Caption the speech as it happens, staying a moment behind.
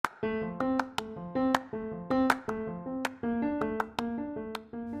Welcome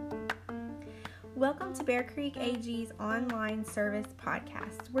to Bear Creek AG's online service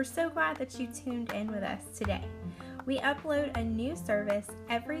podcast. We're so glad that you tuned in with us today. We upload a new service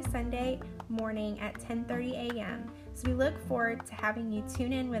every Sunday morning at 10:30 a.m., so we look forward to having you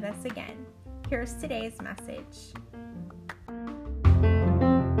tune in with us again. Here's today's message.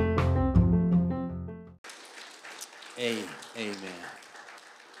 Amen.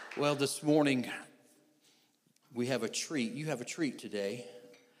 Well, this morning we have a treat. You have a treat today.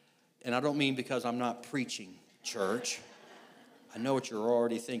 And I don't mean because I'm not preaching, church. I know what you're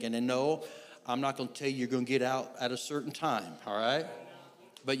already thinking. And no, I'm not going to tell you you're going to get out at a certain time, all right?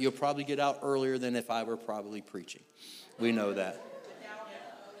 But you'll probably get out earlier than if I were probably preaching. We know that.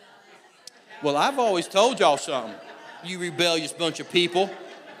 Well, I've always told y'all something. You rebellious bunch of people.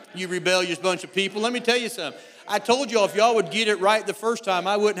 You rebellious bunch of people. Let me tell you something. I told y'all if y'all would get it right the first time,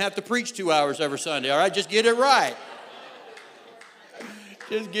 I wouldn't have to preach 2 hours every Sunday, all right? Just get it right.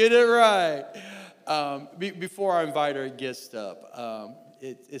 Just get it right. Before I invite our guest up,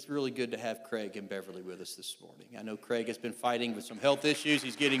 it's really good to have Craig and Beverly with us this morning. I know Craig has been fighting with some health issues.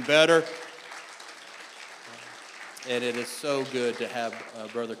 He's getting better. And it is so good to have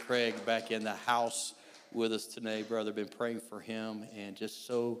Brother Craig back in the house with us today. Brother, been praying for him and just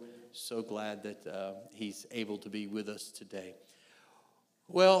so glad that he's able to be with us today.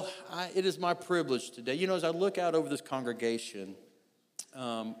 Well, it is my privilege today. You know, as I look out over this congregation,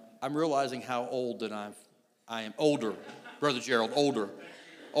 I'm realizing how old that I am. Older, Brother Gerald, older.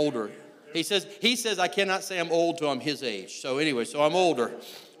 He says I cannot say I'm old till I'm his age. So anyway, I'm older.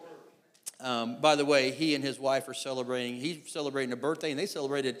 By the way, he and his wife are celebrating. He's celebrating a birthday, and they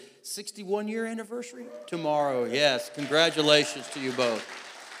celebrated 61-year anniversary tomorrow. Yes, congratulations to you both.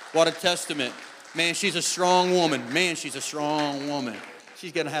 What a testament. Man, she's a strong woman.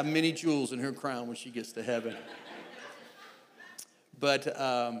 She's going to have many jewels in her crown when she gets to heaven. But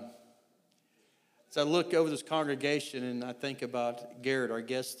as I look over this congregation and I think about Garrett, our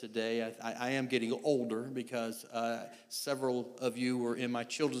guest today, I am getting older because several of you were in my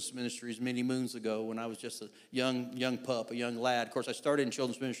children's ministries many moons ago when I was just a young pup, a young lad. Of course, I started in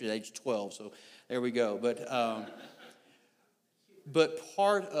children's ministry at age 12, so there we go. But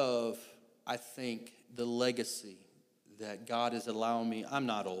part of, I think, the legacy that God is allowing me, I'm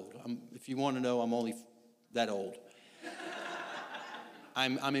not old. If you want to know, I'm only that old.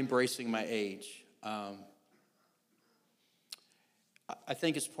 I'm embracing my age. I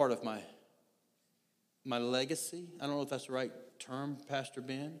think it's part of my legacy. I don't know if that's the right term, Pastor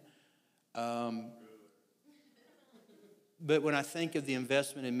Ben. But when I think of the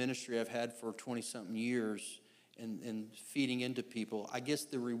investment in ministry I've had for 20-something years and feeding into people, I guess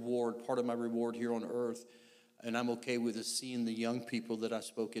part of my reward here on earth, and I'm okay with is seeing the young people that I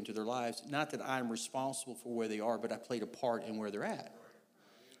spoke into their lives. Not that I'm responsible for where they are, but I played a part in where they're at.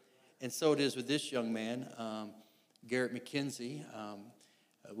 And so it is with this young man, Garrett McKenzie,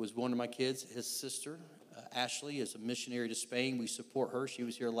 was one of my kids. His sister, Ashley, is a missionary to Spain. We support her. She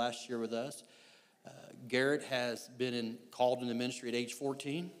was here last year with us. Garrett has been called into ministry at age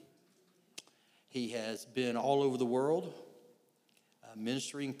 14. He has been all over the world,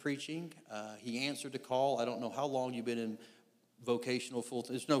 ministering, preaching. He answered the call. I don't know how long you've been in vocational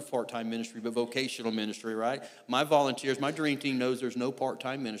full-time. There's no part-time ministry, but vocational ministry, right? My volunteers, my dream team knows there's no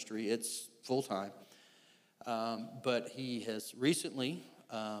part-time ministry. It's full-time. But he has recently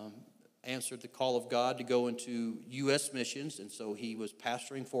answered the call of God to go into U.S. missions, and so he was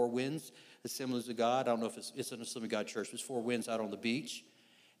pastoring Four Winds Assemblies of God. I don't know if it's an Assembly of God church. It's Four Winds out on the beach.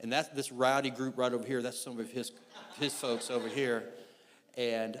 And that's this rowdy group right over here. That's some of his folks over here.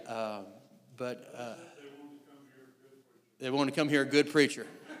 And they want to come here a good preacher.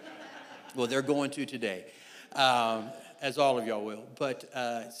 Well, they're going to today, as all of y'all will. But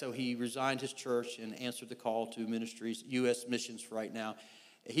so he resigned his church and answered the call to ministries, U.S. missions for right now.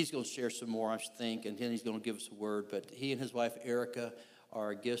 He's going to share some more, I think, and then he's going to give us a word. But he and his wife, Erica, are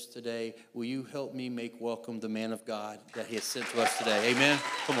our guests today. Will you help me make welcome the man of God that he has sent to us today? Amen?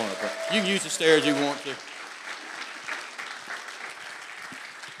 Come on up, bro. You can use the stairs if you want to.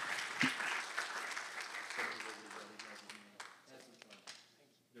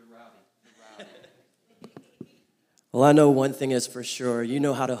 Well, I know one thing is for sure. You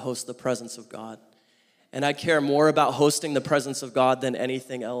know how to host the presence of God. And I care more about hosting the presence of God than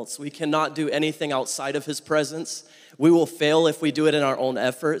anything else. We cannot do anything outside of his presence. We will fail if we do it in our own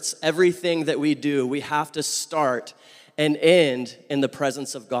efforts. Everything that we do, we have to start and end in the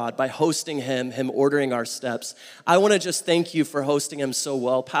presence of God by hosting him ordering our steps. I want to just thank you for hosting him so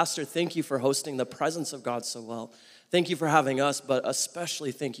well. Pastor, thank you for hosting the presence of God so well. Thank you for having us, but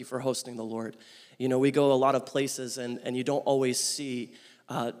especially thank you for hosting the Lord. You know, we go a lot of places and you don't always see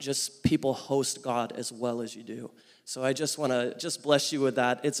just people host God as well as you do. So I just want to just bless you with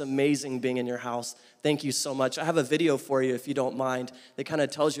that. It's amazing being in your house. Thank you so much. I have a video for you, if you don't mind, that kind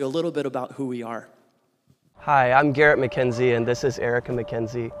of tells you a little bit about who we are. Hi, I'm Garrett McKenzie, and this is Erica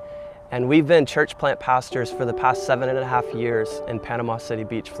McKenzie. And we've been church plant pastors for the past 7.5 years in Panama City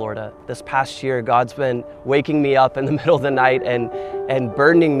Beach, Florida. This past year, God's been waking me up in the middle of the night and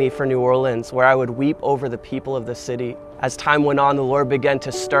burdening me for New Orleans, where I would weep over the people of the city. As time went on, the Lord began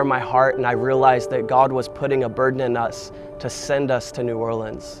to stir my heart, and I realized that God was putting a burden in us to send us to New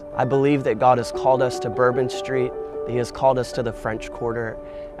Orleans. I believe that God has called us to Bourbon Street, that He has called us to the French Quarter,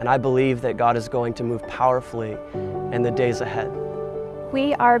 and I believe that God is going to move powerfully in the days ahead.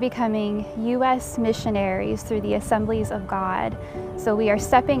 We are becoming U.S. missionaries through the Assemblies of God. So we are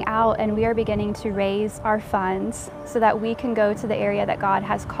stepping out and we are beginning to raise our funds so that we can go to the area that God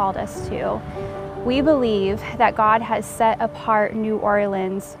has called us to. We believe that God has set apart New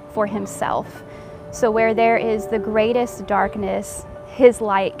Orleans for Himself. So where there is the greatest darkness, His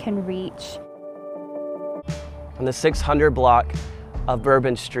light can reach. On the 600 block of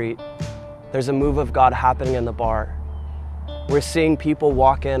Bourbon Street, there's a move of God happening in the bar. We're seeing people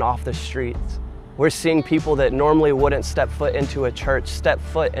walk in off the streets. We're seeing people that normally wouldn't step foot into a church, step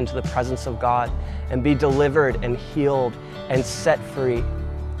foot into the presence of God and be delivered and healed and set free.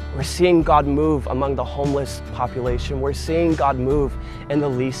 We're seeing God move among the homeless population. We're seeing God move in the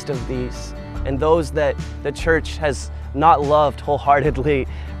least of these. And those that the church has not loved wholeheartedly,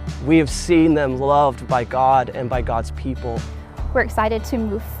 we have seen them loved by God and by God's people. We're excited to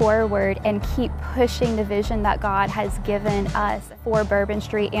move forward and keep pushing the vision that God has given us for Bourbon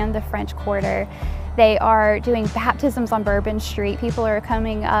Street and the French Quarter. They are doing baptisms on Bourbon Street. People are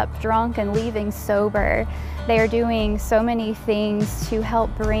coming up drunk and leaving sober. They are doing so many things to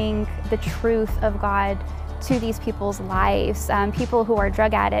help bring the truth of God to these people's lives. People who are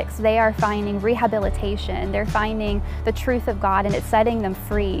drug addicts, they are finding rehabilitation. They're finding the truth of God and it's setting them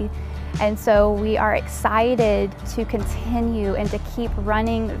free. And so we are excited to continue and to keep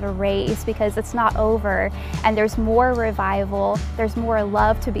running the race because it's not over and there's more revival, there's more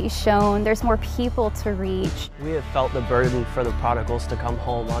love to be shown, there's more people to reach. We have felt the burden for the prodigals to come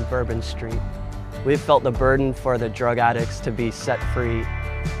home on Bourbon Street. We've felt the burden for the drug addicts to be set free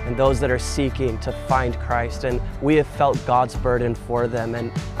and those that are seeking to find Christ. And we have felt God's burden for them.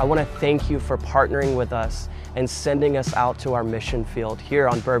 And I want to thank you for partnering with us and sending us out to our mission field here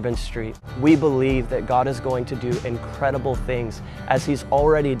on Bourbon Street. We believe that God is going to do incredible things as He's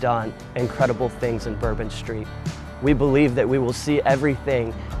already done incredible things in Bourbon Street. We believe that we will see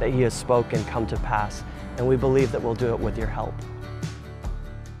everything that He has spoken come to pass, and we believe that we'll do it with your help.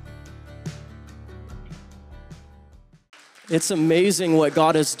 It's amazing what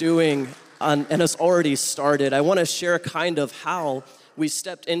God is doing and has already started. I want to share kind of how we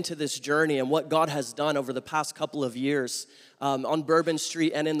stepped into this journey and what God has done over the past couple of years on Bourbon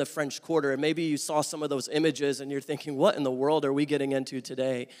Street and in the French Quarter. And maybe you saw some of those images and you're thinking, what in the world are we getting into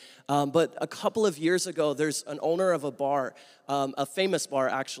today? But a couple of years ago, there's an owner of a bar, a famous bar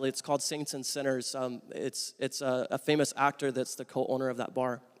actually. It's called Saints and Sinners. It's a famous actor that's the co-owner of that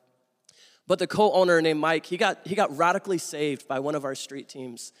bar. But the co-owner named Mike, he got radically saved by one of our street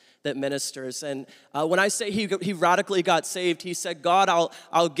teams that ministers. And when I say he radically got saved, he said, God,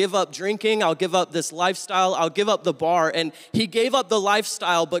 I'll give up drinking, I'll give up this lifestyle, I'll give up the bar. And he gave up the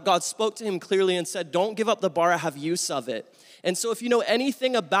lifestyle, but God spoke to him clearly and said, don't give up the bar, have use of it. And so if you know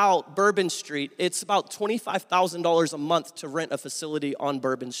anything about Bourbon Street, it's about $25,000 a month to rent a facility on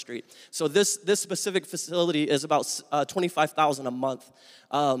Bourbon Street. So this specific facility is about $25,000 a month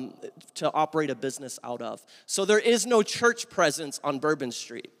to operate a business out of. So there is no church presence on Bourbon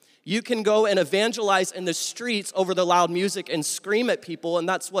Street. You can go and evangelize in the streets over the loud music and scream at people, and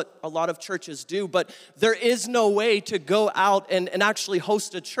that's what a lot of churches do, but there is no way to go out and actually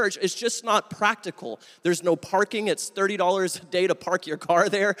host a church. It's just not practical. There's no parking. It's $30 a day to park your car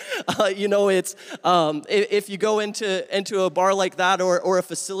there. It's if you go into a bar like that or a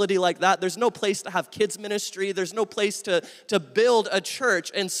facility like that, there's no place to have kids ministry. There's no place to build a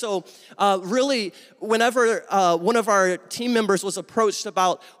church. And so really, whenever one of our team members was approached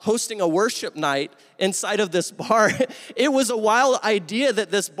about hosting a worship night inside of this bar, it was a wild idea that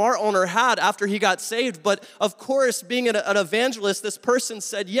this bar owner had after he got saved. But of course, being an evangelist, this person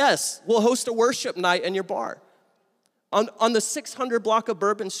said, yes, we'll host a worship night in your bar on the 600 block of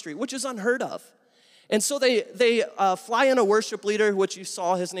Bourbon Street, which is unheard of. And so they fly in a worship leader, which you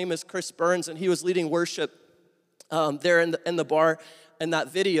saw, his name is Chris Burns, and he was leading worship there in the bar in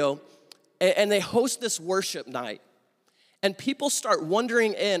that video. And they host this worship night. And people start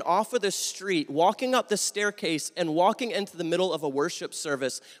wandering in off of the street, walking up the staircase and walking into the middle of a worship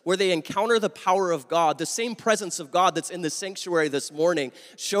service where they encounter the power of God. The same presence of God that's in the sanctuary this morning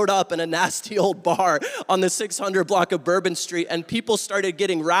showed up in a nasty old bar on the 600 block of Bourbon Street, and people started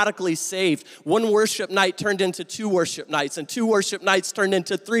getting radically saved. One worship night turned into 2 worship nights, and 2 worship nights turned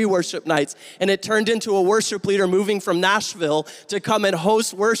into 3 worship nights, and it turned into a worship leader moving from Nashville to come and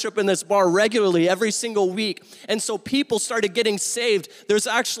host worship in this bar regularly every single week. And so people started getting saved. There's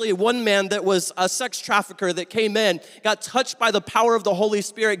actually one man that was a sex trafficker that came in, got touched by the power of the Holy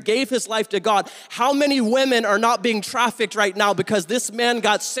Spirit, gave his life to God. How many women are not being trafficked right now because this man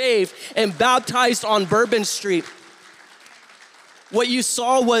got saved and baptized on Bourbon Street? What you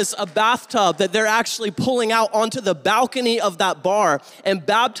saw was a bathtub that they're actually pulling out onto the balcony of that bar and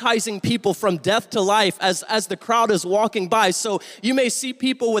baptizing people from death to life as the crowd is walking by. So you may see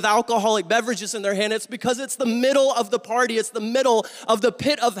people with alcoholic beverages in their hand. It's because it's the middle of the party. It's the middle of the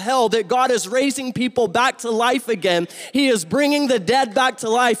pit of hell that God is raising people back to life again. He is bringing the dead back to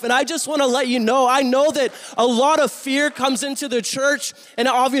life. And I just want to let you know, I know that a lot of fear comes into the church, and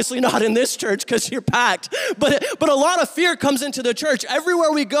obviously not in this church because you're packed, but a lot of fear comes into the church.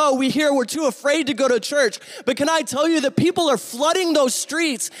 Everywhere we go, we hear we're too afraid to go to church. But can I tell you that people are flooding those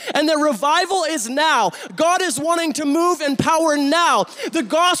streets, and the revival is now. God is wanting to move in power now. The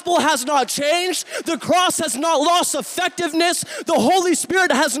gospel has not changed. The cross has not lost effectiveness. The Holy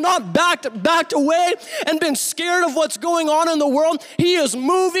Spirit has not backed away and been scared of what's going on in the world. He is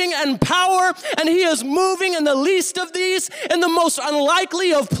moving in power, and he is moving in the least of these, in the most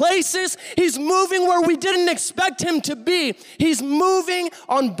unlikely of places. He's moving where we didn't expect him to be. He's moving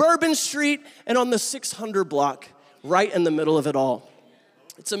on Bourbon Street and on the 600 block, right in the middle of it all.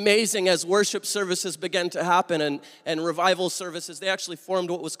 It's amazing as worship services began to happen and revival services, they actually formed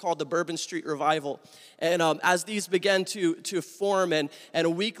what was called the Bourbon Street Revival. And as these began to form and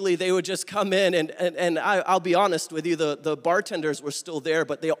weekly they would just come in and I'll be honest with you, the bartenders were still there,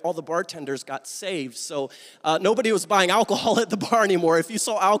 but all the bartenders got saved. So nobody was buying alcohol at the bar anymore. If you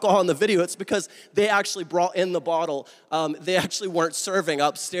saw alcohol in the video, it's because they actually brought in the bottle. They actually weren't serving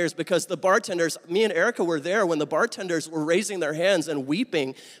upstairs because the bartenders, me and Erica were there when the bartenders were raising their hands and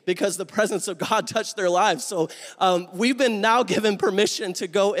weeping because the presence of God touched their lives. So we've been now given permission to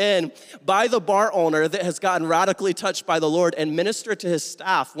go in by the bar owner that has gotten radically touched by the Lord and minister to his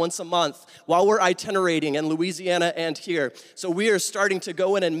staff once a month while we're itinerating in Louisiana and here. So we are starting to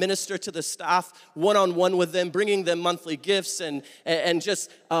go in and minister to the staff one-on-one with them, bringing them monthly gifts and just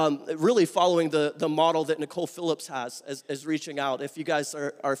really following the model that Nicole Phillips has as reaching out. If you guys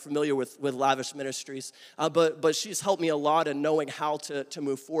are familiar with Lavish Ministries, but she's helped me a lot in knowing how to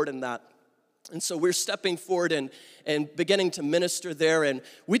move forward in that. And so we're stepping forward and beginning to minister there. And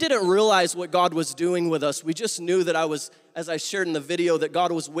we didn't realize what God was doing with us. We just knew that as I shared in the video, that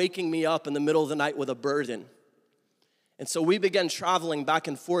God was waking me up in the middle of the night with a burden. And so we began traveling back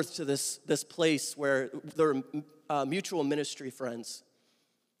and forth to this place where there are mutual ministry friends.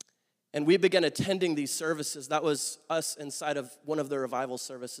 And we began attending these services. That was us inside of one of the revival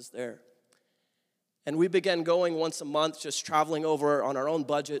services there. And we began going once a month, just traveling over on our own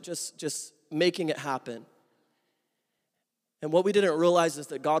budget, just making it happen. And what we didn't realize is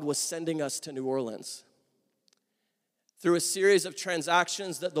that God was sending us to New Orleans. Through a series of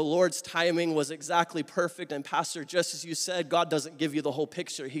transactions that the Lord's timing was exactly perfect. And Pastor, just as you said, God doesn't give you the whole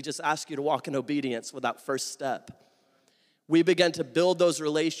picture. He just asks you to walk in obedience with that first step. We began to build those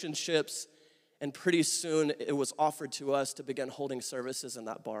relationships, and pretty soon it was offered to us to begin holding services in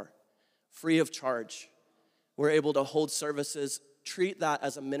that bar, free of charge. We're able to hold services, treat that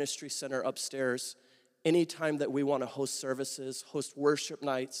as a ministry center upstairs. Anytime that we want to host services, host worship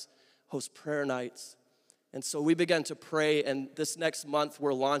nights, host prayer nights. And so we began to pray, and this next month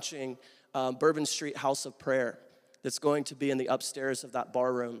we're launching Bourbon Street House of Prayer that's going to be in the upstairs of that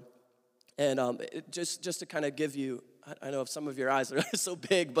bar room. And just to kind of give you, I know some of your eyes are so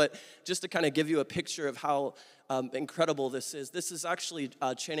big, but just to kind of give you a picture of how incredible this is actually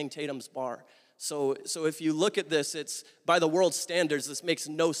Channing Tatum's bar. So if you look at this, it's by the world's standards, this makes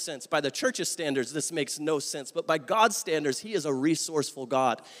no sense. By the church's standards, this makes no sense. But by God's standards, he is a resourceful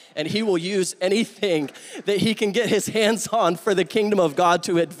God. And he will use anything that he can get his hands on for the kingdom of God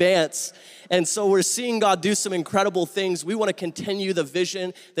to advance. And so we're seeing God do some incredible things. We want to continue the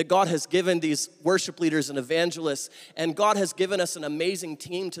vision that God has given these worship leaders and evangelists. And God has given us an amazing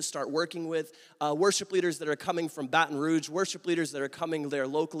team to start working with, worship leaders that are coming from Baton Rouge, worship leaders that are coming there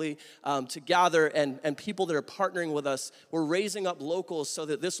locally to gather, and people that are partnering with us. We're raising up locals so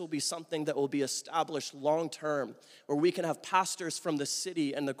that this will be something that will be established long term, where we can have pastors from the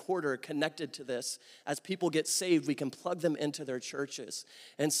city and the quarter connected to this. As people get saved, we can plug them into their churches.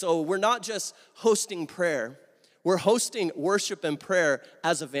 And so we're not just hosting prayer, we're hosting worship and prayer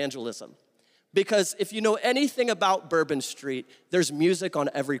as evangelism. Because if you know anything about Bourbon Street, there's music on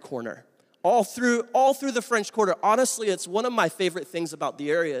every corner. All through the French Quarter. Honestly, it's one of my favorite things about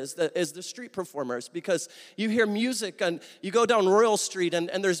the area is the street performers, because you hear music, and you go down Royal Street and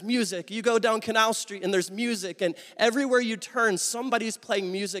there's music. You go down Canal Street and there's music, and everywhere you turn, somebody's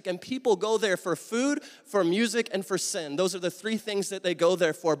playing music, and people go there for food, for music, and for sin. Those are the three things that they go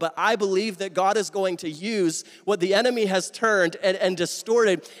there for. But I believe that God is going to use what the enemy has turned and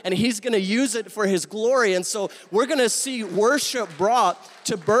distorted, and he's going to use it for his glory. And so we're going to see worship brought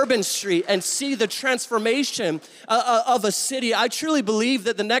to Bourbon Street and see the transformation of a city. I truly believe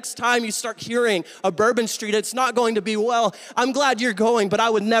that the next time you start hearing of Bourbon Street, it's not going to be, well, I'm glad you're going, but I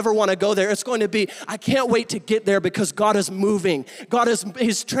would never want to go there. It's going to be, I can't wait to get there because God is moving.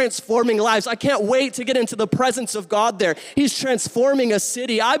 He's transforming lives. I can't wait to get into the presence of God there. He's transforming a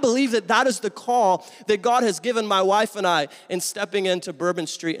city. I believe that that is the call that God has given my wife and I in stepping into Bourbon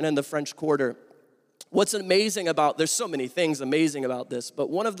Street and in the French Quarter. What's amazing about, there's so many things amazing about this, but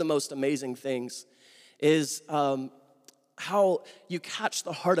one of the most amazing things is how you catch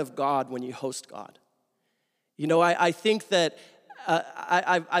the heart of God when you host God. You know, I think that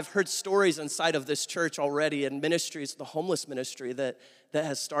I've heard stories inside of this church already, and ministries, the homeless ministry that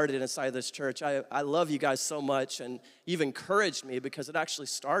has started inside of this church. I love you guys so much, and you've encouraged me because it actually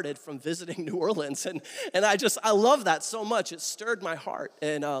started from visiting New Orleans, and I love that so much. It stirred my heart,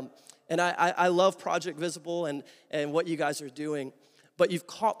 and I love Project Visible and what you guys are doing, but you've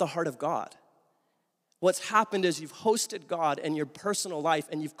caught the heart of God. What's happened is you've hosted God in your personal life,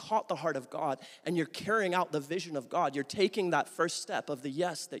 and you've caught the heart of God, and you're carrying out the vision of God. You're taking that first step of the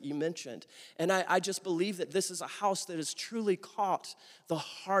yes that you mentioned. And I just believe that this is a house that has truly caught the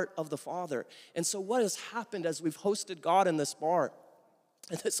heart of the Father. And so what has happened as we've hosted God in this bar,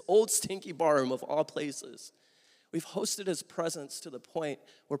 in this old stinky bar room of all places, we've hosted his presence to the point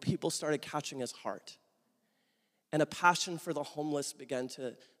where people started catching his heart. And a passion for the homeless began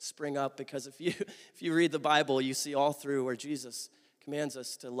to spring up, because if you read the Bible, you see all through where Jesus commands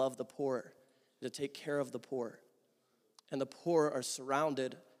us to love the poor, to take care of the poor. And the poor are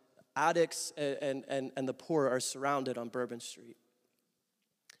surrounded, addicts and the poor are surrounded on Bourbon Street.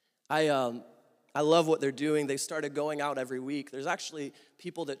 I love what they're doing. They started going out every week. There's actually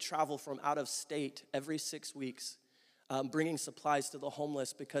people that travel from out of state every 6 weeks, bringing supplies to the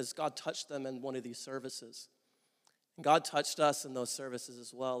homeless because God touched them in one of these services. And God touched us in those services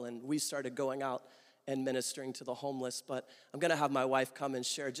as well, and we started going out and ministering to the homeless. But I'm going to have my wife come and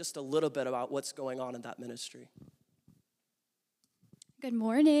share just a little bit about what's going on in that ministry. Good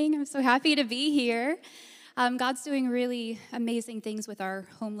morning. I'm so happy to be here. God's doing really amazing things with our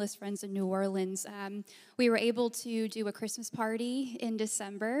homeless friends in New Orleans. We were able to do a Christmas party in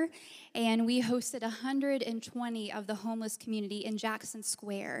December, and we hosted 120 of the homeless community in Jackson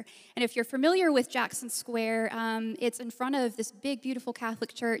Square. And if you're familiar with Jackson Square, it's in front of this big, beautiful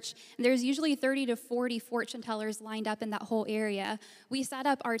Catholic church, and there's usually 30 to 40 fortune tellers lined up in that whole area. We set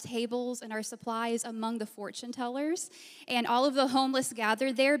up our tables and our supplies among the fortune tellers, and all of the homeless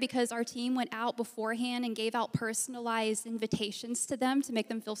gathered there because our team went out beforehand and gave out personalized invitations to them to make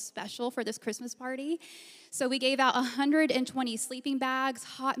them feel special for this Christmas party. So we gave out 120 sleeping bags,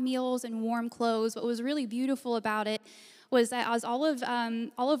 hot meals, and warm clothes. What was really beautiful about it was that as all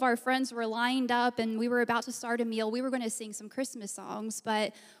of our friends were lined up and we were about to start a meal, we were going to sing some Christmas songs.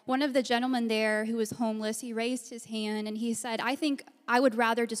 But one of the gentlemen there who was homeless, he raised his hand and he said, "I think I would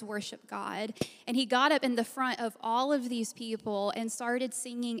rather just worship God." And he got up in the front of all of these people and started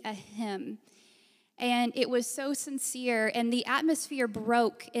singing a hymn. And it was so sincere, and the atmosphere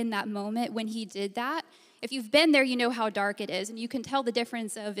broke in that moment when he did that. If you've been there, you know how dark it is, and you can tell the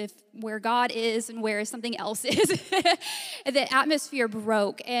difference of where God is and where something else is. The atmosphere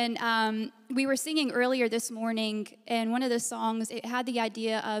broke, and we were singing earlier this morning, and one of the songs, it had the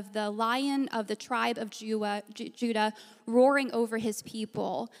idea of the lion of the tribe of Judah roaring over his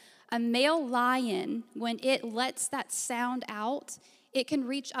people. A male lion, when it lets that sound out, it can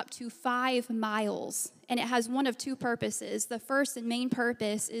reach up to 5 miles, and it has one of two purposes. The first and main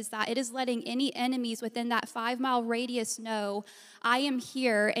purpose is that it is letting any enemies within that 5-mile radius know, I am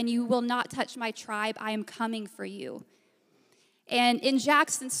here and you will not touch my tribe, I am coming for you. And in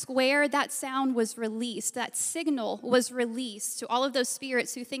Jackson Square, that sound was released, that signal was released to all of those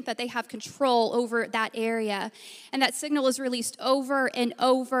spirits who think that they have control over that area. And that signal is released over and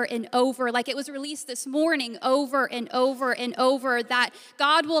over and over, like it was released this morning over and over and over, that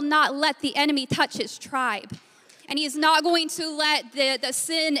God will not let the enemy touch his tribe. And he is not going to let the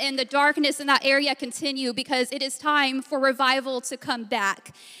sin and the darkness in that area continue, because it is time for revival to come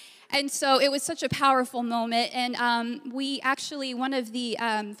back. And so it was such a powerful moment. And we actually, one of the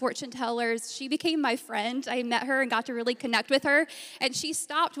fortune tellers, she became my friend. I met her and got to really connect with her. And she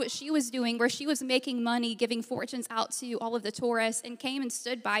stopped what she was doing, where she was making money giving fortunes out to all of the tourists, and came and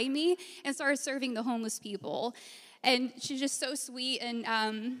stood by me and started serving the homeless people. And she's just so sweet,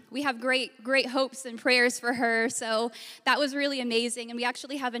 and we have great hopes and prayers for her. So that was really amazing. And we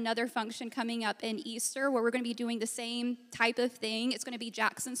actually have another function coming up in Easter where we're going to be doing the same type of thing. It's going to be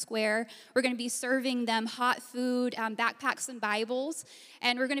Jackson Square. We're going to be serving them hot food, backpacks, and Bibles.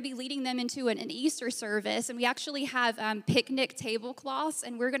 And we're going to be leading them into an Easter service. And we actually have picnic tablecloths,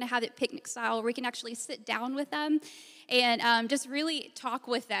 and we're going to have it picnic style, where we can actually sit down with them and just really talk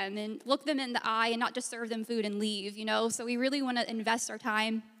with them and look them in the eye, and not just serve them food and leave, you know. So we really want to invest our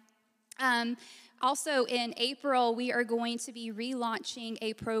time. Also in April, we are going to be relaunching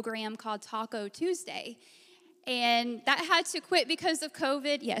a program called Taco Tuesday. And that had to quit because of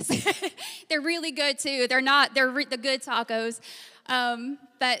COVID. Yes, they're really good too. They're the good tacos.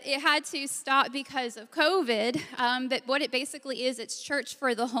 But it had to stop because of COVID. But what it basically is, it's church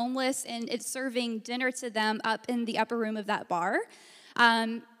for the homeless, and it's serving dinner to them up in the upper room of that bar.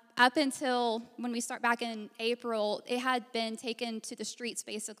 Up until when we start back in April, it had been taken to the streets,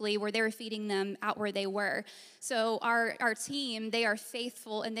 basically, where they were feeding them out where they were. So our team, they are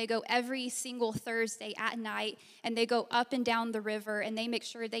faithful, and they go every single Thursday at night, and they go up and down the river, and they make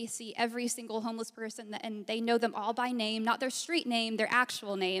sure they see every single homeless person, and they know them all by name, not their street name, their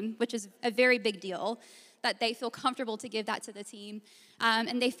actual name, which is a very big deal, that they feel comfortable to give that to the team.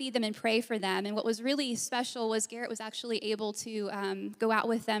 And they feed them and pray for them. And what was really special was Garrett was actually able to go out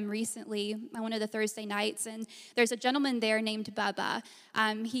with them recently on one of the Thursday nights. And there's a gentleman there named Bubba.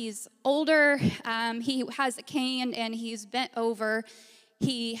 He's older. He has a cane, and he's bent over.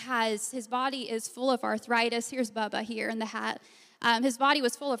 His body is full of arthritis. Here's Bubba here in the hat. His body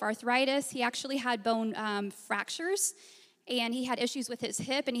was full of arthritis. He actually had bone fractures. And he had issues with his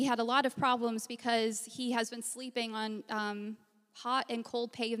hip, and he had a lot of problems because he has been sleeping on hot and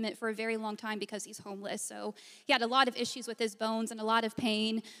cold pavement for a very long time because he's homeless. So he had a lot of issues with his bones and a lot of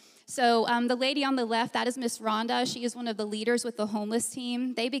pain. So the lady on the left, that is Miss Rhonda. She is one of the leaders with the homeless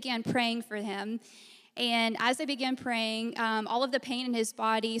team. They began praying for him. And as they began praying, all of the pain in his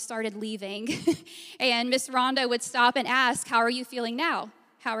body started leaving. And Miss Rhonda would stop and ask, "How are you feeling now?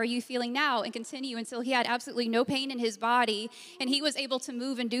 How are you feeling now?" And continue until he had absolutely no pain in his body, and he was able to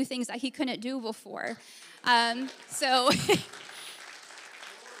move and do things that he couldn't do before. So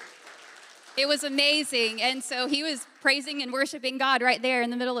it was amazing. And so he was praising and worshiping God right there in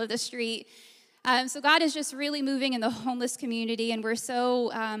the middle of the street. So God is just really moving in the homeless community, and we're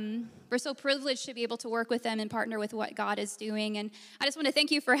so privileged to be able to work with them and partner with what God is doing. And I just want to thank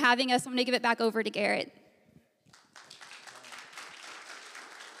you for having us. I'm going to give it back over to Garrett.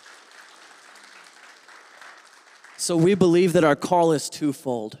 So we believe that our call is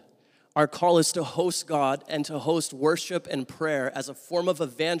twofold. Our call is to host God and to host worship and prayer as a form of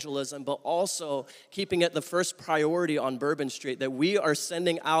evangelism, but also keeping it the first priority on Bourbon Street, that we are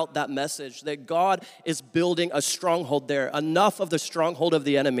sending out that message that God is building a stronghold there. Enough of the stronghold of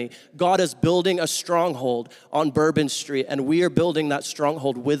the enemy. God is building a stronghold on Bourbon Street, and we are building that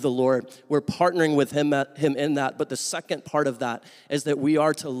stronghold with the Lord. We're partnering with him in that, but the second part of that is that we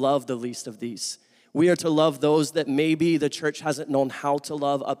are to love the least of these. We are to love those that maybe the church hasn't known how to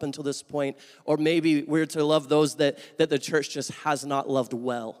love up until this point, or maybe we're to love those that the church just has not loved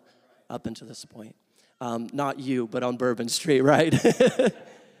well up until this point. Not you, but on Bourbon Street, right?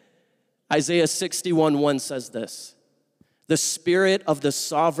 Isaiah 61:1 says this: "The Spirit of the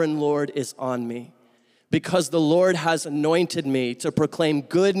sovereign Lord is on me, because the Lord has anointed me to proclaim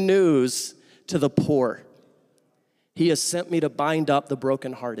good news to the poor. He has sent me to bind up the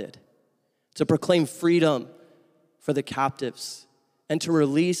brokenhearted, to proclaim freedom for the captives, and to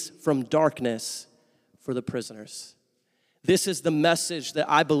release from darkness for the prisoners." This is the message that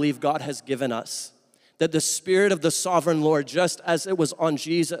I believe God has given us, that the Spirit of the sovereign Lord, just as it was on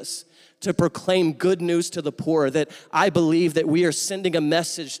Jesus, to proclaim good news to the poor, that I believe that we are sending a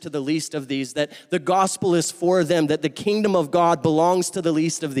message to the least of these, that the gospel is for them, that the kingdom of God belongs to the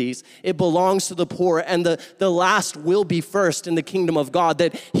least of these. It belongs to the poor, and the last will be first in the kingdom of God,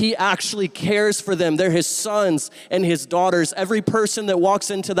 that he actually cares for them. They're his sons and his daughters. Every person that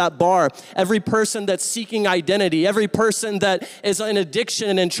walks into that bar, every person that's seeking identity, every person that is in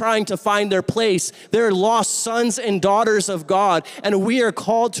addiction and trying to find their place, they're lost sons and daughters of God, and we are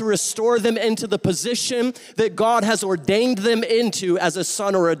called to restore them into the position that God has ordained them into as a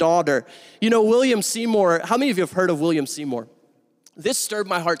son or a daughter. You know, William Seymour, how many of you have heard of William Seymour? This stirred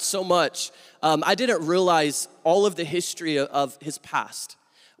my heart so much. I didn't realize all of the history of his past.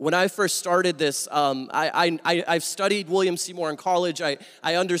 When I first started this, I've studied William Seymour in college. I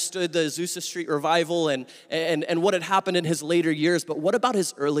understood the Azusa Street revival and what had happened in his later years, but what about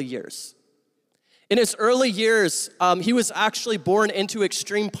his early years? In his early years, he was actually born into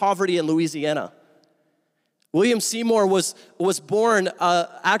extreme poverty in Louisiana. William Seymour was born,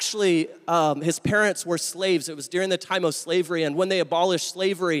 his parents were slaves. It was during the time of slavery, and when they abolished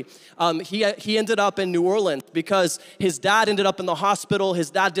slavery, he ended up in New Orleans because his dad ended up in the hospital.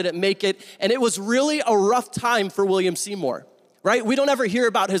 His dad didn't make it, and it was really a rough time for William Seymour, right? We don't ever hear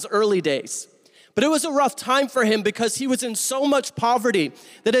about his early days. But it was a rough time for him because he was in so much poverty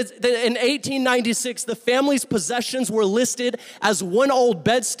that in 1896, the family's possessions were listed as one old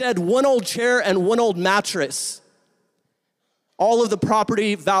bedstead, one old chair, and one old mattress. All of the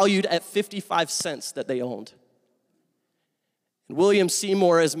property valued at 55 cents that they owned. And William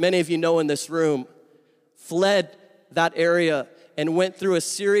Seymour, as many of you know in this room, fled that area and went through a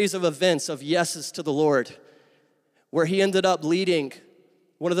series of events of yeses to the Lord, where he ended up leading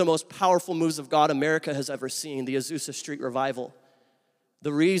one of the most powerful moves of God America has ever seen, the Azusa Street revival.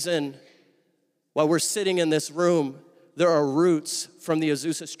 The reason why we're sitting in this room, there are roots from the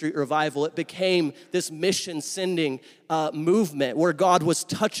Azusa Street revival. It became this mission-sending movement where God was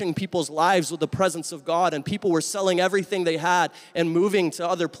touching people's lives with the presence of God, and people were selling everything they had and moving to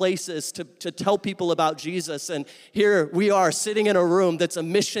other places to tell people about Jesus. And here we are sitting in a room that's a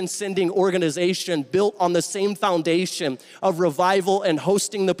mission-sending organization built on the same foundation of revival and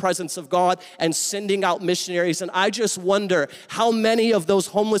hosting the presence of God and sending out missionaries. And I just wonder how many of those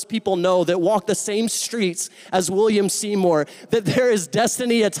homeless people know that walk the same streets as William Seymour, that there is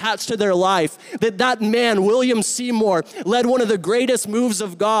destiny attached to their life, that man, William Seymour, led one of the greatest moves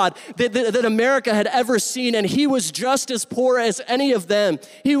of God that America had ever seen, and he was just as poor as any of them.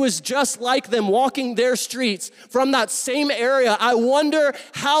 He was just like them, walking their streets from that same area. I wonder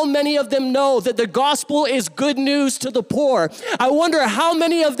how many of them know that the gospel is good news to the poor. I wonder how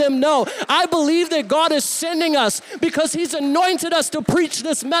many of them know. I believe that God is sending us because he's anointed us to preach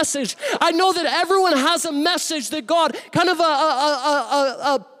this message. I know that everyone has a message that God, kind of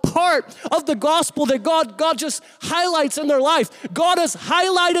a part of the gospel that God just highlights in their life. God has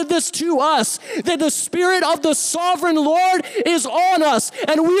highlighted this to us, that the Spirit of the sovereign Lord is on us,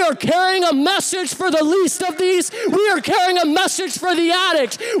 and we are carrying a message for the least of these. We are carrying a message for the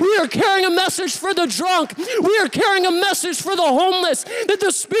addict. We are carrying a message for the drunk. We are carrying a message for the homeless, that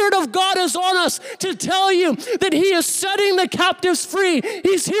the Spirit of God is on us to tell you that he is setting the captives free.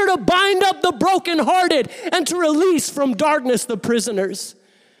 He's here to bind up the brokenhearted and to release from darkness the prisoners.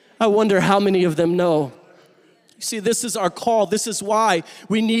 I wonder how many of them know. You see, this is our call. This is why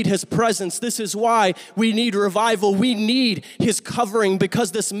we need his presence. This is why we need revival. We need his covering,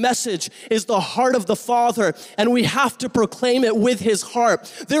 because this message is the heart of the Father, and we have to proclaim it with his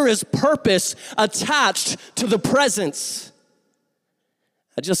heart. There is purpose attached to the presence.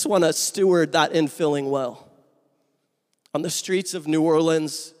 I just want to steward that infilling well. On the streets of New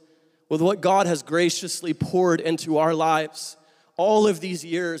Orleans, with what God has graciously poured into our lives, all of these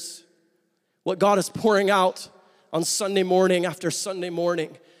years, what God is pouring out on Sunday morning after Sunday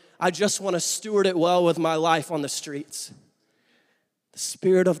morning, I just want to steward it well with my life on the streets. The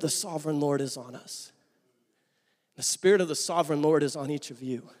Spirit of the sovereign Lord is on us. The Spirit of the sovereign Lord is on each of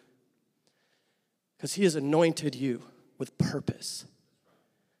you, because he has anointed you with purpose.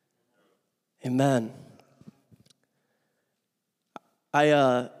 Amen.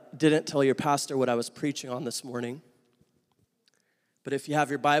 I didn't tell your pastor what I was preaching on this morning. But if you have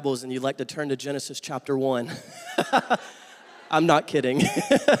your Bibles and you'd like to turn to Genesis chapter 1, I'm not kidding.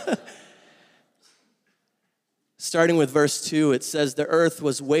 Starting with verse 2, it says, "The earth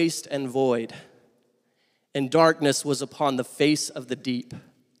was waste and void, and darkness was upon the face of the deep.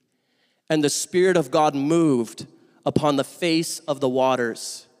 And the Spirit of God moved upon the face of the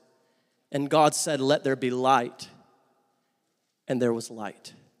waters. And God said, 'Let there be light.' And there was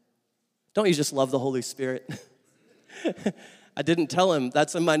light." Don't you just love the Holy Spirit? I didn't tell him,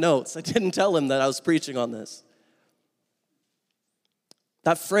 that's in my notes. I didn't tell him that I was preaching on this.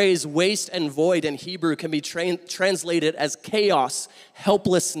 That phrase, waste and void, in Hebrew can be translated as chaos,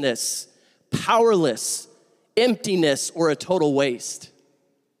 helplessness, powerless, emptiness, or a total waste.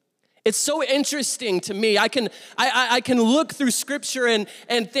 It's so interesting to me. I can look through scripture and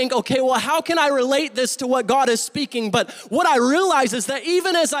think, okay, well, how can I relate this to what God is speaking? But what I realize is that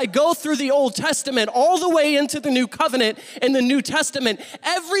even as I go through the Old Testament, all the way into the New Covenant in the New Testament,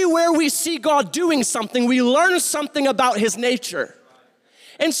 everywhere we see God doing something, we learn something about his nature.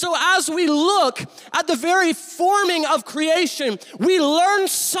 And so as we look at the very forming of creation, we learn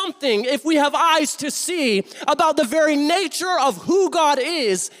something, if we have eyes to see, about the very nature of who God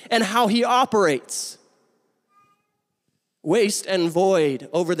is and how he operates. Waste and void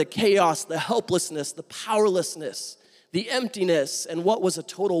over the chaos, the helplessness, the powerlessness, the emptiness, and what was a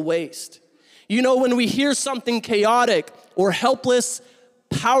total waste. You know, when we hear something chaotic or helpless,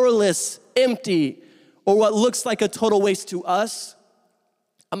 powerless, empty, or what looks like a total waste to us,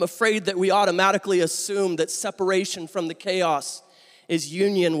 I'm afraid that we automatically assume that separation from the chaos is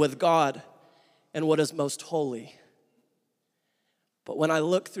union with God and what is most holy. But when I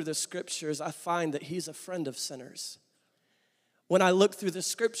look through the scriptures, I find that he's a friend of sinners. When I look through the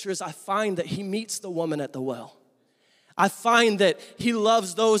scriptures, I find that he meets the woman at the well. I find that he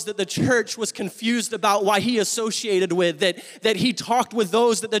loves those that the church was confused about why he associated with, that he talked with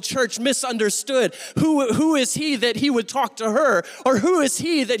those that the church misunderstood. Who is he that he would talk to her? Or who is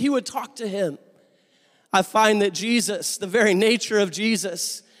he that he would talk to him? I find that Jesus, the very nature of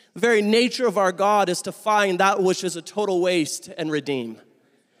Jesus, the very nature of our God is to find that which is a total waste and redeem.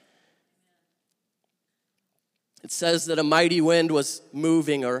 It says that a mighty wind was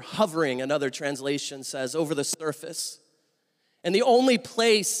moving or hovering, another translation says, over the surface. And the only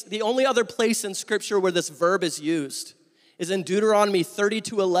other place in Scripture where this verb is used is in Deuteronomy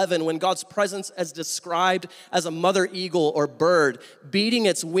 32:11, when God's presence is described as a mother eagle or bird beating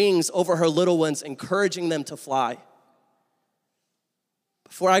its wings over her little ones, encouraging them to fly.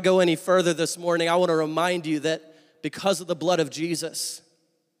 Before I go any further this morning, I want to remind you that because of the blood of Jesus,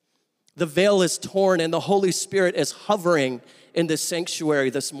 the veil is torn and the Holy Spirit is hovering in this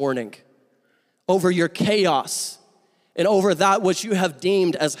sanctuary this morning over your chaos and over that which you have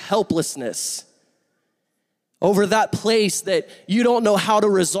deemed as helplessness, over that place that you don't know how to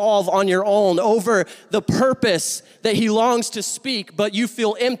resolve on your own, over the purpose that he longs to speak, but you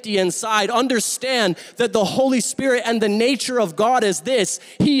feel empty inside. Understand that the Holy Spirit and the nature of God is this: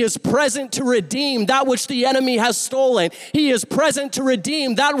 he is present to redeem that which the enemy has stolen. He is present to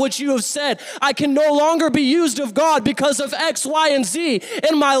redeem that which you have said, I can no longer be used of God because of X, Y, and Z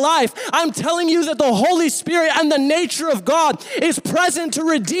in my life. I'm telling you that the Holy Spirit and the nature of God is present to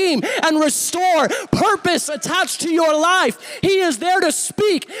redeem and restore purpose attached to your life. He is there to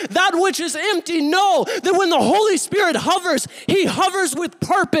speak that which is empty. Know that when the Holy Spirit hovers, he hovers with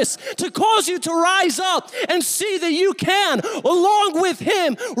purpose to cause you to rise up and see that you can, along with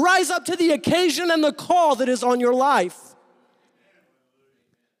him, rise up to the occasion and the call that is on your life.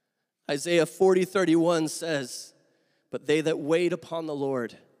 Isaiah 40:31 says, but they that wait upon the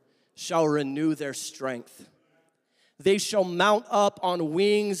Lord shall renew their strength. They shall mount up on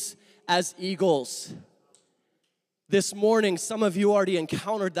wings as eagles. This morning, some of you already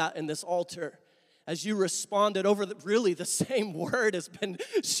encountered that in this altar as you responded over the same word has been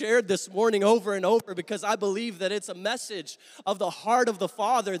shared this morning over and over, because I believe that it's a message of the heart of the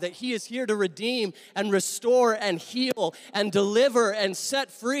Father, that he is here to redeem and restore and heal and deliver and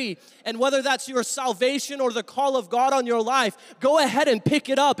set free. And whether that's your salvation or the call of God on your life, go ahead and pick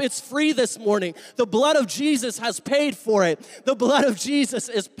it up. It's free this morning. The blood of Jesus has paid for it. The blood of Jesus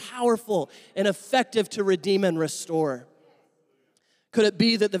is powerful and effective to redeem and restore. Could it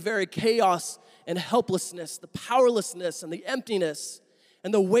be that the very chaos and helplessness, the powerlessness and the emptiness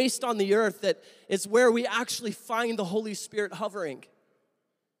and the waste on the earth, that is where we actually find the Holy Spirit hovering?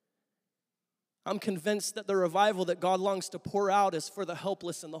 I'm convinced that the revival that God longs to pour out is for the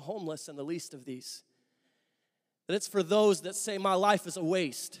helpless and the homeless and the least of these. That it's for those that say, my life is a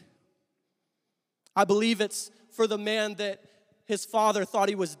waste. I believe it's for the man that his father thought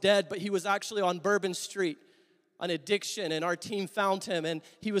he was dead, but he was actually on Bourbon Street, an addiction, and our team found him, and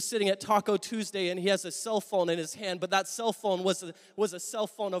he was sitting at Taco Tuesday, and he has a cell phone in his hand, but that cell phone was a cell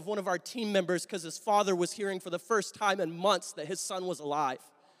phone of one of our team members, because his father was hearing for the first time in months that his son was alive.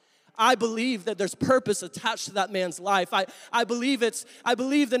 I believe that there's purpose attached to that man's life. I believe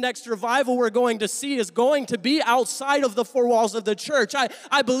the next revival we're going to see is going to be outside of the four walls of the church.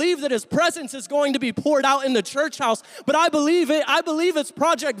 I believe that his presence is going to be poured out in the church house, but I believe it's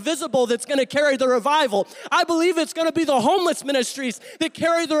Project Visible that's going to carry the revival. I believe it's going to be the homeless ministries that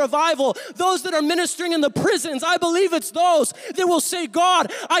carry the revival. Those that are ministering in the prisons, I believe it's those that will say,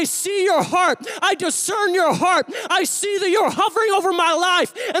 God, I see your heart. I discern your heart. I see that you're hovering over my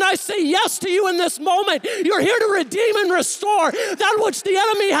life, and I say yes to you in this moment. You're here to redeem and restore that which the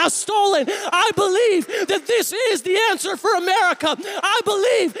enemy has stolen. I believe that this is the answer for America. I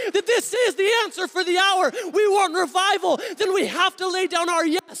believe that this is the answer for the hour. We want revival, then we have to lay down our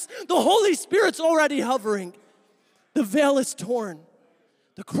yes. The Holy Spirit's already hovering. The veil is torn.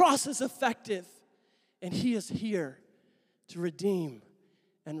 The cross is effective, and he is here to redeem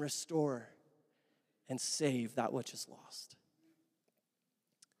and restore and save that which is lost.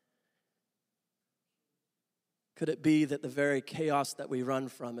 Could it be that the very chaos that we run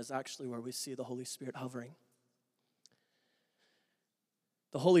from is actually where we see the Holy Spirit hovering?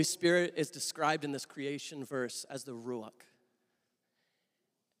 The Holy Spirit is described in this creation verse as the Ruach.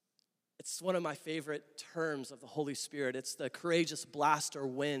 It's one of my favorite terms of the Holy Spirit. It's the courageous blast or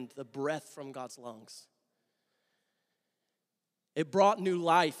wind, the breath from God's lungs. It brought new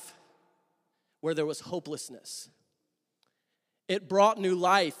life where there was hopelessness. It brought new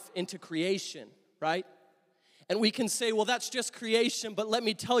life into creation, right? And we can say, well, that's just creation, but let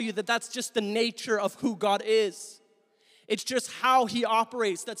me tell you that that's just the nature of who God is. It's just how he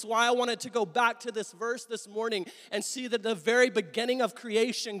operates. That's why I wanted to go back to this verse this morning and see that the very beginning of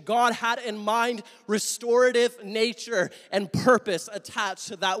creation, God had in mind restorative nature and purpose attached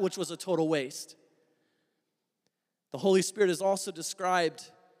to that which was a total waste. The Holy Spirit is also described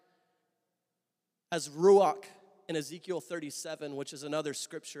as Ruach in Ezekiel 37, which is another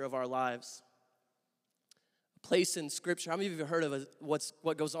scripture of our lives. A place in Scripture. How many of you have heard of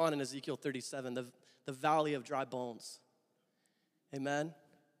what goes on in Ezekiel 37, the valley of dry bones? Amen?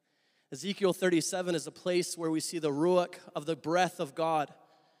 Ezekiel 37 is a place where we see the Ruach of the breath of God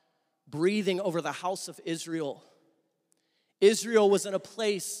breathing over the house of Israel. Israel was in a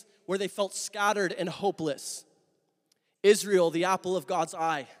place where they felt scattered and hopeless. Israel, the apple of God's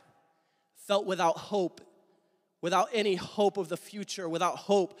eye, felt without hope, without any hope of the future, without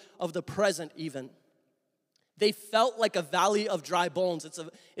hope of the present even. They felt like a valley of dry bones.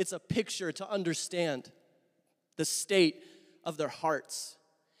 It's a picture to understand the state of their hearts.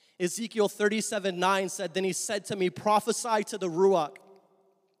 Ezekiel 37:9 said, then he said to me, prophesy to the Ruach.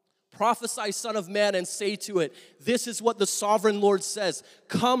 Prophesy, son of man, and say to it, this is what the sovereign Lord says.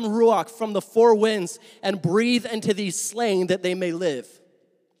 Come, Ruach, from the four winds, and breathe into these slain that they may live.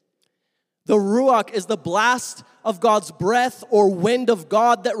 The Ruach is the blast of God's breath or wind of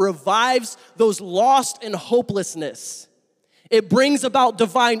God that revives those lost in hopelessness. It brings about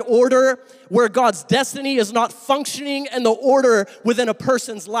divine order where God's destiny is not functioning in the order within a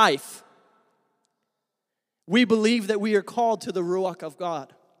person's life. We believe that we are called to the Ruach of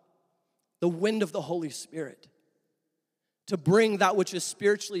God, the wind of the Holy Spirit, to bring that which is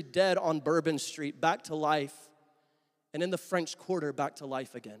spiritually dead on Bourbon Street back to life, and in the French Quarter back to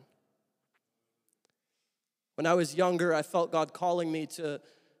life again. When I was younger, I felt God calling me to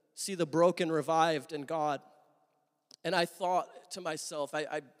see the broken revived in God. And I thought to myself,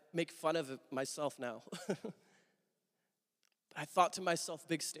 I make fun of myself now. I thought to myself,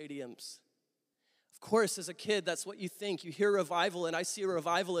 big stadiums. Of course, as a kid, that's what you think. You hear revival, and I see a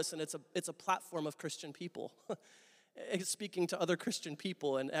revivalist, and it's a platform of Christian people. Speaking to other Christian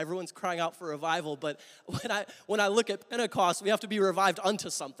people, and everyone's crying out for revival. But when I look at Pentecost, we have to be revived unto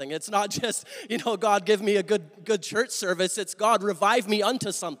something. It's not just, God give me a good church service. It's God revive me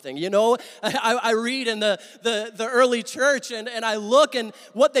unto something. I read in the early church, and I look, and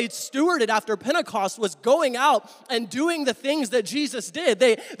what they stewarded after Pentecost was going out and doing the things that Jesus did.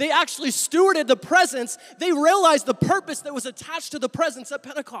 They actually stewarded the presence. They realized the purpose that was attached to the presence at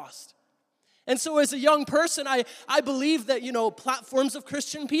Pentecost. And so as a young person, I believe that, platforms of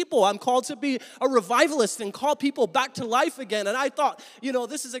Christian people, I'm called to be a revivalist and call people back to life again. And I thought,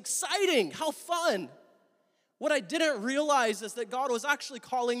 this is exciting. How fun. What I didn't realize is that God was actually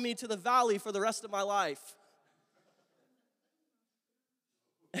calling me to the valley for the rest of my life.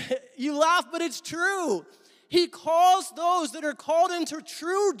 You laugh, but it's true. He calls those that are called into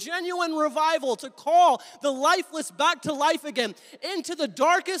true, genuine revival, to call the lifeless back to life again, into the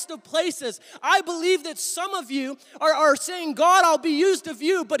darkest of places. I believe that some of you are saying, God, I'll be used of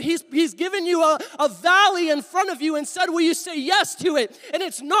you, but he's given you a valley in front of you and said, will you say yes to it? And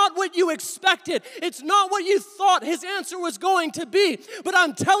it's not what you expected. It's not what you thought his answer was going to be. But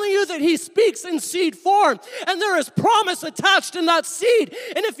I'm telling you that he speaks in seed form, and there is promise attached in that seed.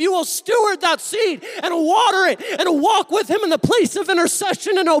 And if you will steward that seed and water it and walk with him in the place of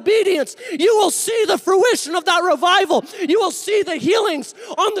intercession and obedience, you will see the fruition of that revival. You will see the healings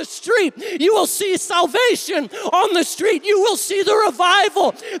on the street. You will see salvation on the street. You will see the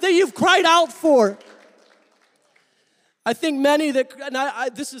revival that you've cried out for. I think many that,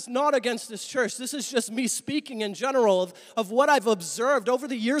 and this is not against this church, this is just me speaking in general of what I've observed over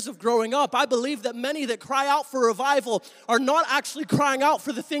the years of growing up. I believe that many that cry out for revival are not actually crying out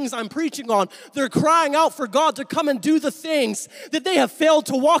for the things I'm preaching on. They're crying out for God to come and do the things that they have failed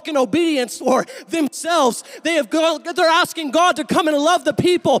to walk in obedience for themselves. They're asking God to come and love the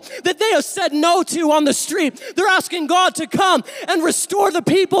people that they have said no to on the street. They're asking God to come and restore the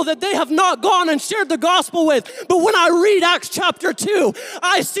people that they have not gone and shared the gospel with. But when I read Acts chapter 2,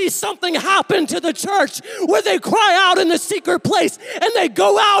 I see something happen to the church where they cry out in the secret place and they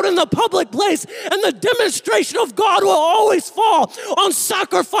go out in the public place, and the demonstration of God will always fall on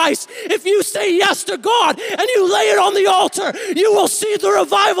sacrifice. If you say yes to God and you lay it on the altar, you will see the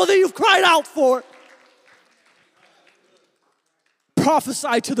revival that you've cried out for.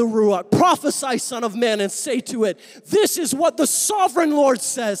 Prophesy to the Ruach, prophesy, Son of Man, and say to it, this is what the sovereign Lord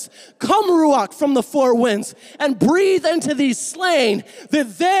says. Come, Ruach, from the four winds, and breathe into these slain,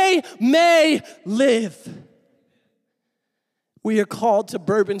 that they may live. We are called to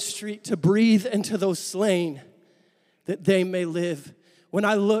Bourbon Street to breathe into those slain, that they may live. When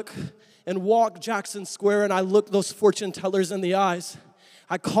I look and walk Jackson Square and I look those fortune tellers in the eyes,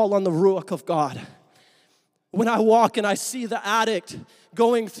 I call on the Ruach of God. When I walk and I see the addict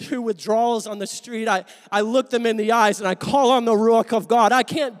going through withdrawals on the street, I look them in the eyes and I call on the Ruach of God. I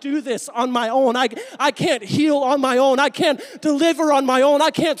can't do this on my own. I can't heal on my own. I can't deliver on my own. I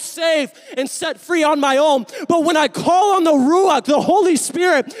can't save and set free on my own. But when I call on the Ruach, the Holy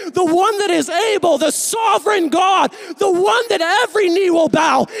Spirit, the one that is able, the sovereign God, the one that every knee will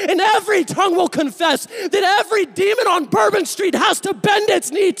bow and every tongue will confess, that every demon on Bourbon Street has to bend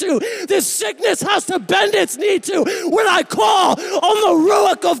its knee to, this sickness has to bend its knee to. When I call on the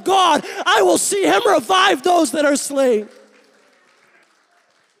Ruach of God, I will see him revive those that are slain.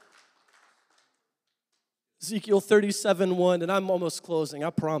 Ezekiel 37:1, and I'm almost closing,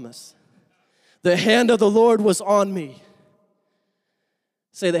 I promise. The hand of the Lord was on me.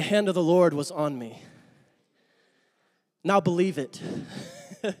 Say, the hand of the Lord was on me. Now believe it.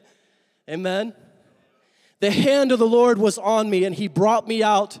 Amen. The hand of the Lord was on me, and he brought me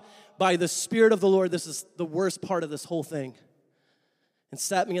out by the Spirit of the Lord. This is the worst part of this whole thing. And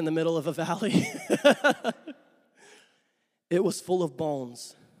sat me in the middle of a valley. It was full of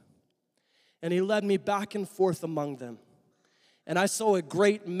bones. And he led me back and forth among them. And I saw a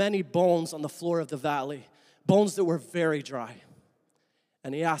great many bones on the floor of the valley, bones that were very dry.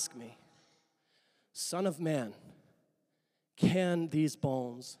 And he asked me, Son of man, can these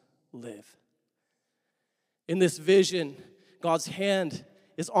bones live? In this vision, God's hand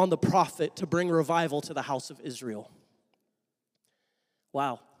is on the prophet to bring revival to the house of Israel.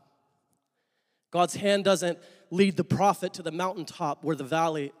 Wow. God's hand doesn't lead the prophet to the mountaintop where the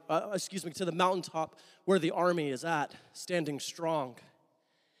to the mountaintop where the army is at, standing strong.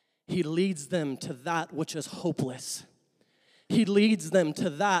 He leads them to that which is hopeless. He leads them to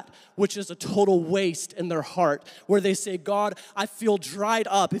that which is a total waste in their heart, where they say, God, I feel dried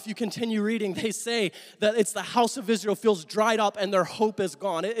up. If you continue reading, they say that it's the house of Israel feels dried up and their hope is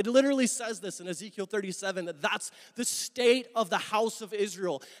gone. It literally says this in Ezekiel 37, that that's the state of the house of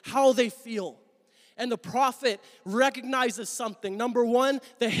Israel, how they feel. And the prophet recognizes something. Number one,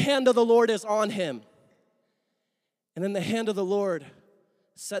 the hand of the Lord is on him. And then the hand of the Lord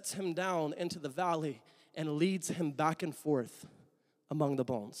sets him down into the valley and leads him back and forth among the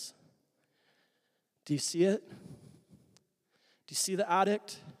bones. Do you see it? Do you see the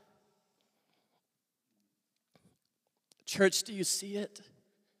addict? Church, do you see it?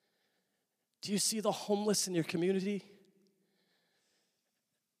 Do you see the homeless in your community?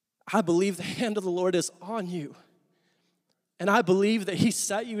 I believe the hand of the Lord is on you. And I believe that he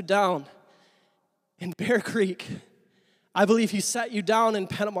sat you down in Bear Creek. I believe he sat you down in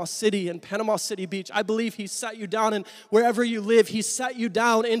Panama City and Panama City Beach. I believe he sat you down in wherever you live. He sat you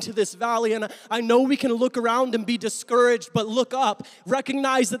down into this valley. And I know we can look around and be discouraged, but look up.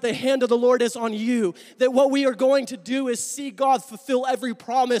 Recognize that the hand of the Lord is on you. That what we are going to do is see God fulfill every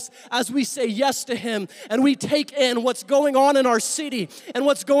promise as we say yes to him. And we take in what's going on in our city and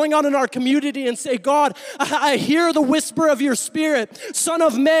what's going on in our community and say, God, I hear the whisper of your spirit. Son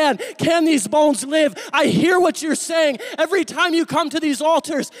of man, can these bones live? I hear what you're saying. Every time you come to these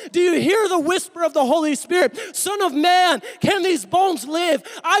altars, do you hear the whisper of the Holy Spirit? Son of man, can these bones live?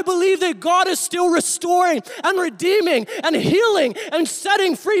 I believe that God is still restoring and redeeming and healing and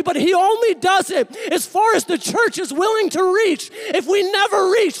setting free, but he only does it as far as the church is willing to reach. If we never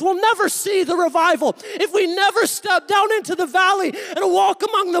reach, we'll never see the revival. If we never step down into the valley and walk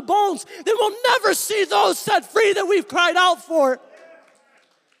among the bones, then we'll never see those set free that we've cried out for.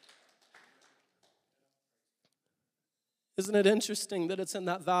 Isn't it interesting that it's in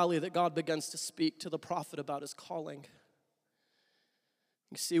that valley that God begins to speak to the prophet about his calling?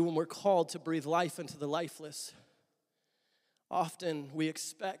 You see, when we're called to breathe life into the lifeless, often we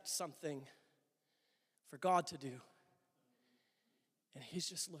expect something for God to do. And he's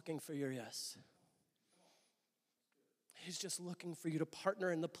just looking for your yes. He's just looking for you to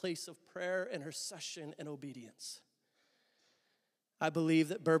partner in the place of prayer, intercession, and obedience. I believe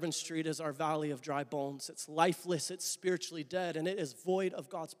that Bourbon Street is our valley of dry bones. It's lifeless, it's spiritually dead, and it is void of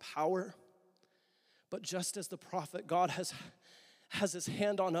God's power. But just as the prophet, God has his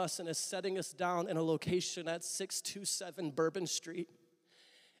hand on us and is setting us down in a location at 627 Bourbon Street.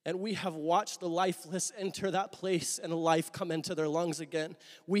 And we have watched the lifeless enter that place and life come into their lungs again.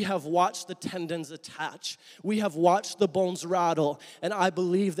 We have watched the tendons attach. We have watched the bones rattle. And I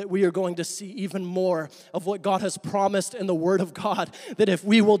believe that we are going to see even more of what God has promised in the Word of God. That if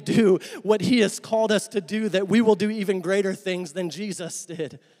we will do what he has called us to do, that we will do even greater things than Jesus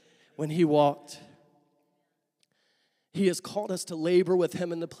did when he walked. He has called us to labor with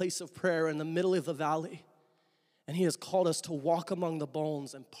him in the place of prayer in the middle of the valley. And he has called us to walk among the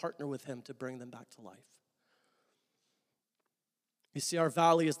bones and partner with him to bring them back to life. You see, our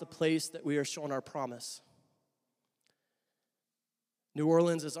valley is the place that we are shown our promise. New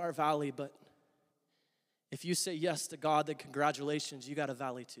Orleans is our valley, but if you say yes to God, then congratulations, you got a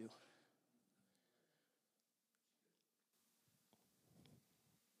valley too.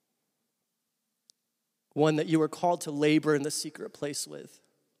 One that you are called to labor in the secret place with.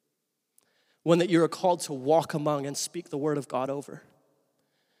 One that you are called to walk among and speak the word of God over.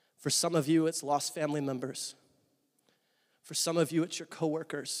 For some of you, it's lost family members. For some of you, it's your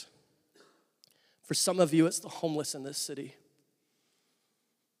coworkers. For some of you, it's the homeless in this city.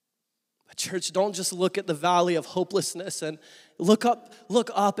 But church, don't just look at the valley of hopelessness and look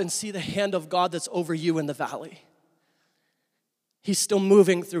up and see the hand of God that's over you in the valley. He's still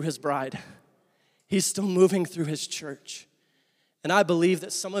moving through his bride. He's still moving through his church. And I believe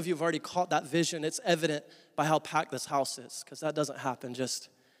that some of you have already caught that vision. It's evident by how packed this house is, because that doesn't happen just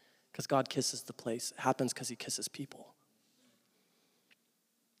because God kisses the place. It happens because he kisses people.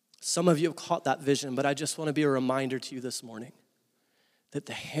 Some of you have caught that vision, but I just want to be a reminder to you this morning that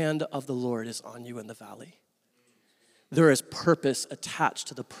the hand of the Lord is on you in the valley. There is purpose attached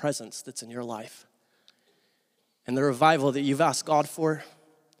to the presence that's in your life. And the revival that you've asked God for,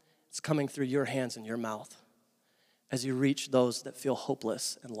 it's coming through your hands and your mouth as you reach those that feel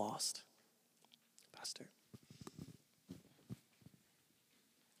hopeless and lost. Pastor.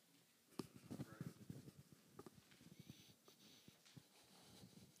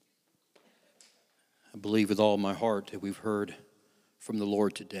 I believe with all my heart that we've heard from the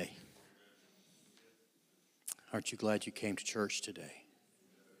Lord today. Aren't you glad you came to church today?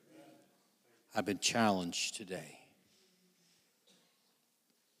 I've been challenged today.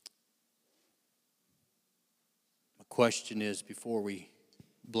 My question is, before we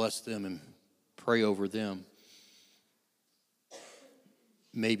bless them and pray over them,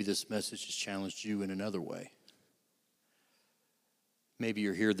 maybe this message has challenged you in another way. Maybe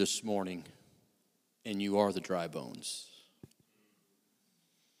you're here this morning and you are the dry bones.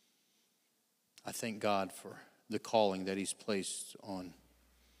 I thank God for the calling that he's placed on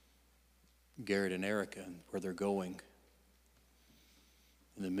Garrett and Erica and where they're going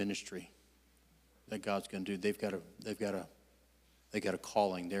in the ministry that God's going to do. They've got a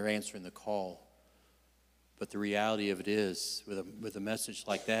calling. They're answering the call. But the reality of it is, with a message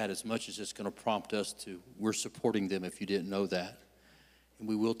like that, as much as it's going to prompt us to, we're supporting them if you didn't know that. And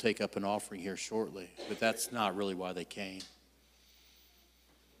we will take up an offering here shortly. But that's not really why they came.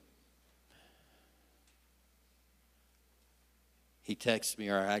 He texted me,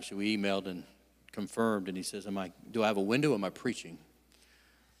 or actually we emailed and confirmed, and he says, do I have a window? Am I preaching?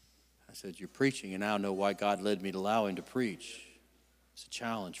 I said, you're preaching, and now I know why God led me to allow him to preach. It's a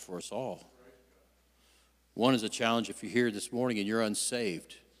challenge for us all. One is a challenge if you're here this morning and you're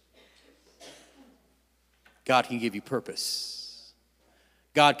unsaved. God can give you purpose.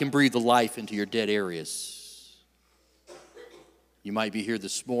 God can breathe the life into your dead areas. You might be here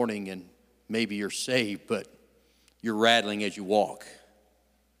this morning and maybe you're saved, but you're rattling as you walk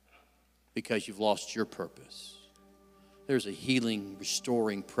because you've lost your purpose. There's a healing,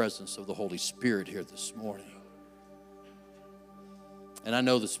 restoring presence of the Holy Spirit here this morning. And I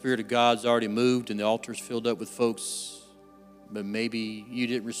know the Spirit of God's already moved and the altar's filled up with folks, but maybe you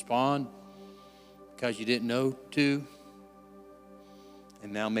didn't respond because you didn't know to.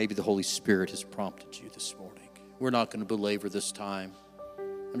 And now maybe the Holy Spirit has prompted you this morning. We're not going to belabor this time.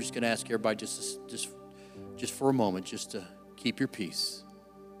 I'm just going to ask everybody just for a moment, just to keep your peace.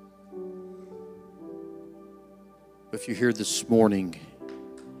 If you're here this morning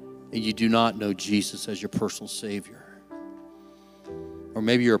and you do not know Jesus as your personal Savior, or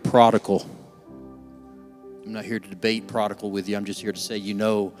maybe you're a prodigal. I'm not here to debate prodigal with you. I'm just here to say you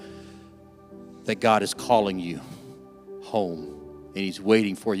know that God is calling you home, and he's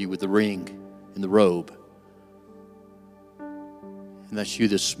waiting for you with the ring and the robe. And that's you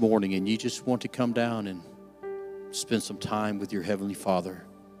this morning, and you just want to come down and spend some time with your Heavenly Father.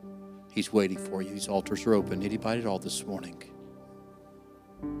 He's waiting for you. These altars are open. Anybody at all this morning?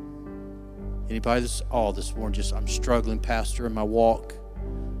 Anybody this morning? Just, I'm struggling, Pastor, in my walk.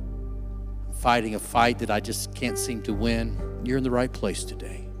 I'm fighting a fight that I just can't seem to win. You're in the right place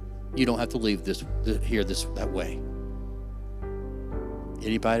today. You don't have to leave that way.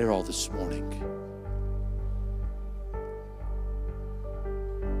 Anybody at all this morning?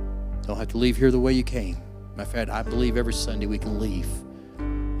 Don't have to leave here the way you came. Matter of fact, I believe every Sunday we can leave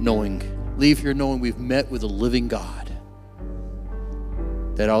here knowing we've met with a living God.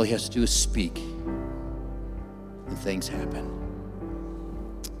 That all he has to do is speak and things happen.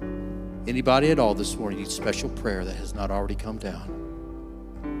 Anybody at all this morning needs special prayer that has not already come down?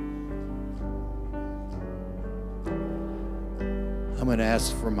 I'm going to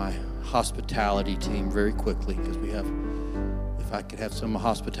ask for my hospitality team very quickly because if I could have some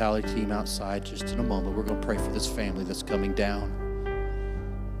hospitality team outside just in a moment. We're going to pray for this family that's coming down.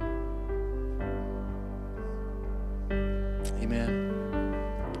 Amen.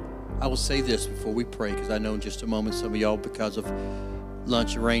 I will say this before we pray, because I know in just a moment some of y'all, because of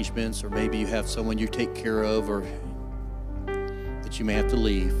lunch arrangements, or maybe you have someone you take care of, or that you may have to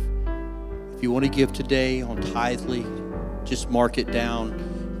leave. If you want to give today on Tithely, just mark it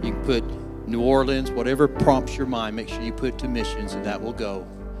down. You can put New Orleans, whatever prompts your mind, make sure you put it to missions, and that will go.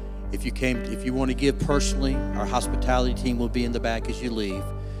 If you want to give personally, our hospitality team will be in the back as you leave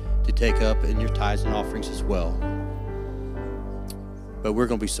to take up in your tithes and offerings as well. But we're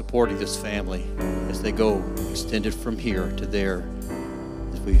going to be supporting this family as they go extended from here to there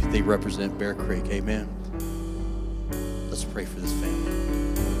as they represent Bear Creek. Amen. Let's pray for this family.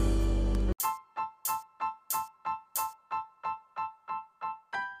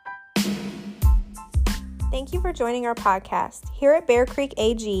 Thank you for joining our podcast. Here at Bear Creek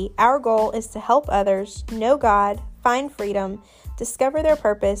AG, our goal is to help others know God, find freedom, discover their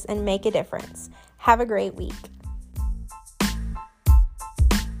purpose, and make a difference. Have a great week.